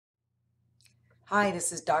Hi,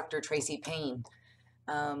 this is Dr. Tracy Payne.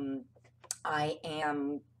 Um, I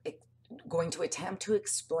am going to attempt to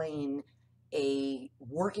explain a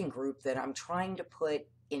working group that I'm trying to put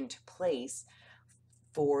into place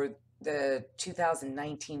for the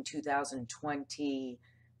 2019-2020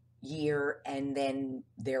 year, and then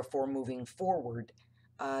therefore moving forward.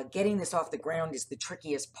 Getting this off the ground is the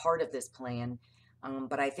trickiest part of this plan,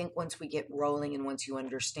 but I think once we get rolling and once you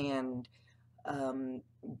understand um,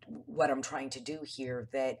 what I'm trying to do here,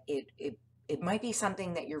 that it might be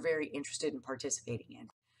something that you're very interested in participating in.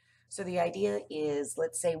 So the idea is,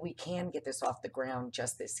 let's say we can get this off the ground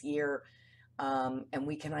just this year, and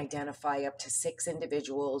we can identify up to 6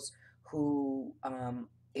 individuals who,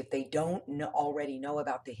 if they don't already know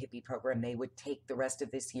about the HIPPY program, they would take the rest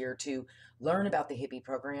of this year to learn about the HIPPY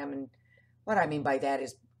program. And what I mean by that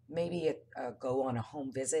is maybe go on a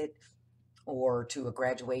home visit or to a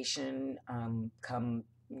graduation. Come,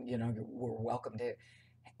 we're welcome to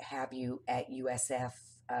have you at USF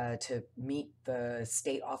to meet the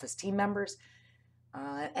state office team members.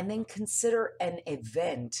 And then consider an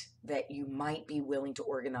event that you might be willing to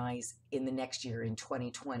organize in the next year in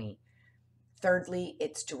 2020. Thirdly,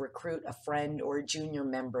 it's to recruit a friend or a junior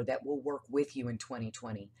member that will work with you in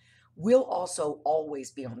 2020. We'll also always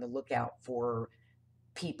be on the lookout for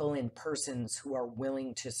people and persons who are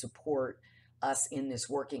willing to support us in this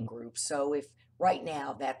working group. So if right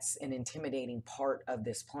now that's an intimidating part of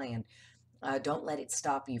this plan, don't let it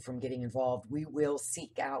stop you from getting involved. We will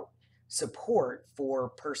seek out support for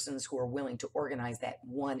persons who are willing to organize that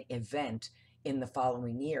one event in the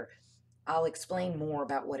following year. I'll explain more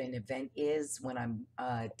about what an event is when I'm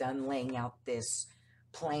done laying out this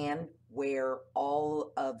plan, where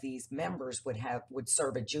all of these members would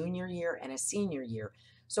serve a junior year and a senior year.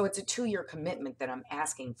 So it's a 2-year commitment that I'm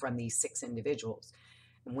asking from these 6 individuals.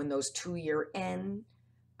 And when those 2-year end,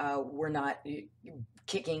 we're not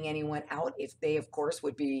kicking anyone out. If they, of course,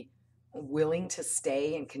 would be willing to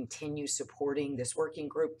stay and continue supporting this working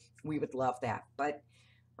group, we would love that. But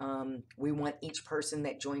we want each person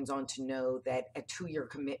that joins on to know that a 2-year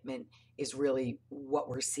commitment is really what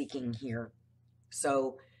we're seeking here.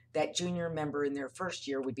 So that junior member in their first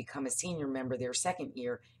year would become a senior member their second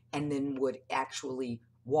year, and then would actually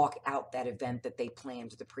walk out that event that they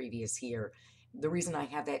planned the previous year. The reason I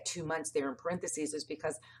have that 2 months there in parentheses is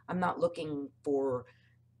because I'm not looking for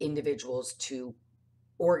individuals to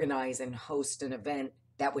organize and host an event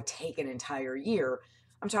that would take an entire year.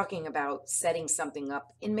 I'm talking about setting something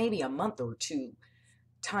up in maybe a month or two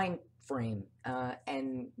time frame,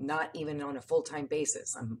 and not even on a full-time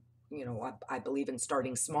basis. I believe in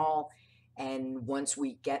starting small, and once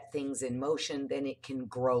we get things in motion, then it can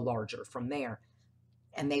grow larger from there.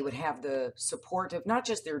 And they would have the support of not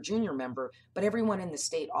just their junior member, but everyone in the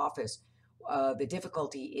state office. The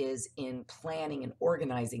difficulty is in planning and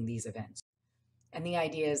organizing these events. And the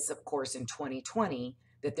idea is, of course, in 2020,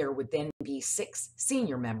 that there would then be 6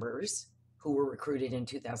 senior members who were recruited in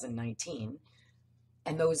 2019.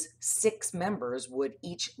 And those 6 members would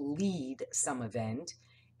each lead some event,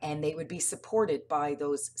 and they would be supported by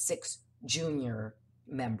those 6 junior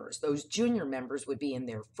members. Those junior members would be in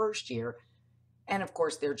their first year. And of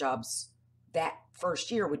course, their jobs that first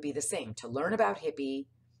year would be the same: to learn about HIPPY,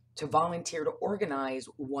 to volunteer to organize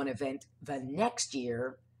one event the next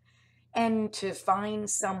year, and to find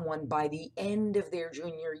someone by the end of their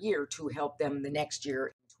junior year to help them the next year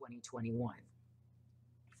in 2021.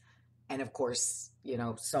 And of course,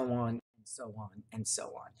 so on and so on and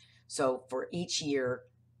so on. So for each year,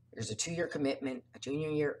 there's a 2-year commitment: a junior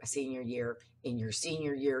year, a senior year. In your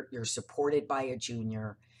senior year, you're supported by a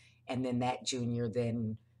junior, and then that junior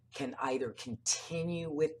then can either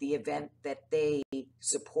continue with the event that they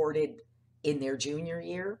supported in their junior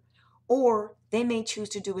year, or they may choose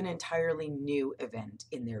to do an entirely new event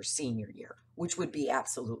in their senior year, which would be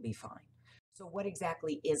absolutely fine. So what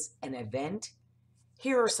exactly is an event?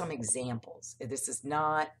 Here are some examples. These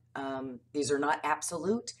are not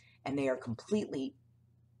absolute, and they are completely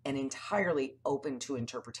and entirely open to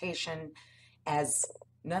interpretation, as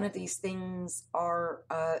none of these things are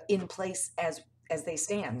in place as they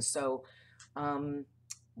stand. So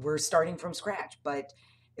we're starting from scratch. But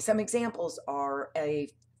some examples are a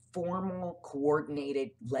formal,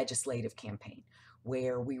 coordinated legislative campaign,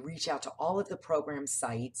 where we reach out to all of the program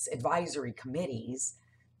sites, advisory committees.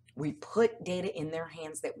 We put data in their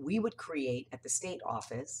hands that we would create at the state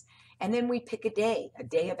office, and then we pick a day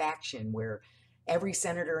of action, where every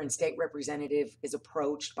senator and state representative is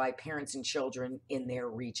approached by parents and children in their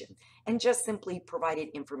region, and just simply provided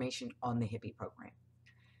information on the HIPPY program.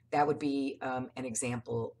 That would be an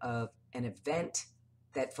example of an event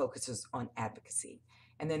that focuses on advocacy.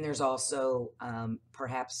 And then there's also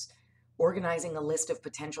perhaps organizing a list of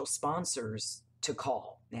potential sponsors to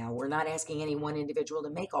call. Now, we're not asking any one individual to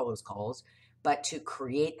make all those calls, but to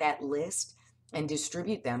create that list and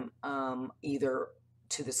distribute them either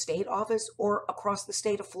to the state office or across the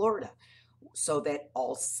state of Florida so that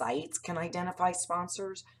all sites can identify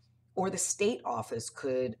sponsors, or the state office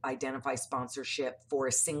could identify sponsorship for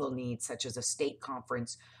a single need, such as a state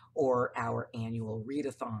conference or our annual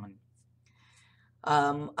readathon.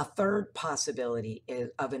 A third possibility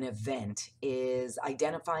of an event is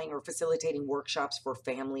identifying or facilitating workshops for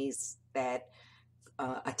families that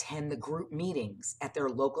attend the group meetings at their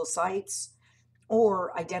local sites,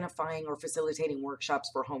 or identifying or facilitating workshops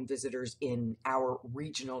for home visitors in our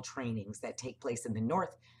regional trainings that take place in the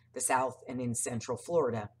North, the South, and in Central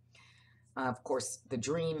Florida. Of course, the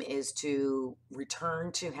dream is to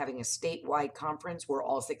return to having a statewide conference where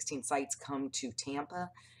all 16 sites come to Tampa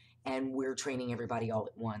and we're training everybody all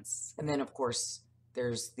at once. And then, of course,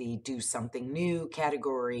 there's the do something new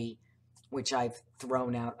category, which I've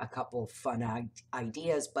thrown out a couple fun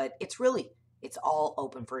ideas, but it's all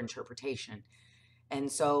open for interpretation. And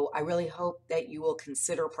so I really hope that you will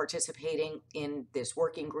consider participating in this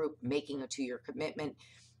working group, making a 2-year commitment.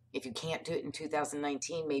 If you can't do it in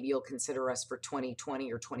 2019, maybe you'll consider us for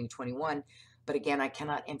 2020 or 2021. But again, I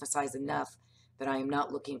cannot emphasize enough that I am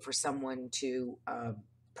not looking for someone to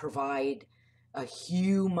provide a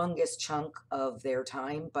humongous chunk of their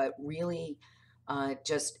time, but really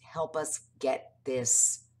just help us get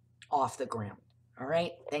this off the ground. All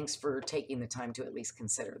right. Thanks for taking the time to at least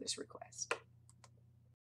consider this request.